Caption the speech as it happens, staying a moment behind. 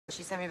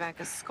She sent me back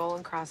a skull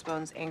and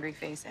crossbones, angry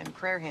face, and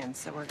prayer hands,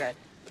 so we're good.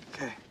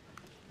 Okay.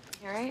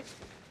 You all right?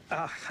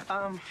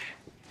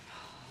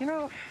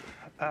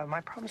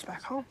 My problems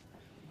back home,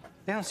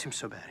 they don't seem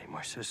so bad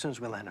anymore. So as soon as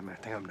we land, I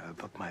think I'm gonna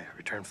book my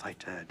return flight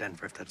to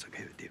Denver, if that's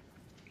okay with you.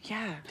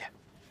 Yeah. Yeah.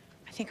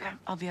 I think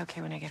I'll be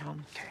okay when I get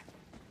home. Okay.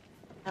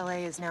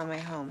 LA is now my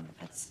home.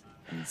 That's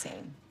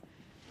insane.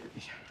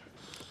 Yeah.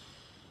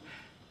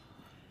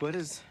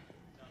 Does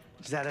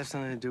that have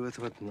something to do with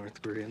what the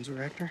North Koreans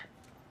were after?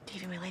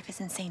 Davey, my life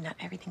is insane. Not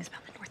everything's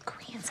about the North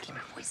Koreans. Keep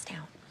my voice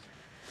down.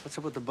 What's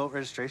up with the boat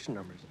registration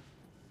numbers?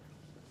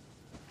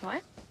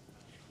 What?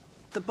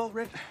 The boat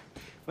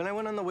When I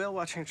went on the whale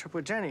watching trip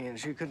with Jenny and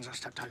she couldn't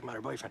stop talking about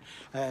her boyfriend,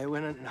 I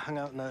went and hung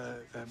out in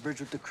the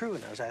bridge with the crew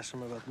and I was asking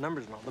them about the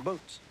numbers and all the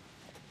boats.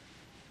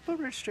 Boat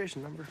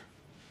registration number.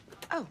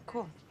 Oh,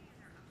 cool.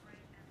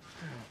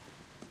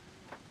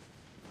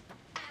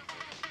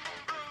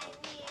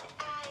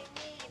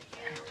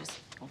 Just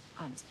hold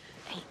on.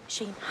 Hey,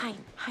 Shane, hi.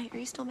 Are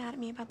you still mad at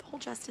me about the whole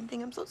Justin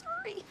thing? I'm so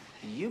sorry.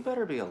 You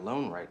better be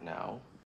alone right now.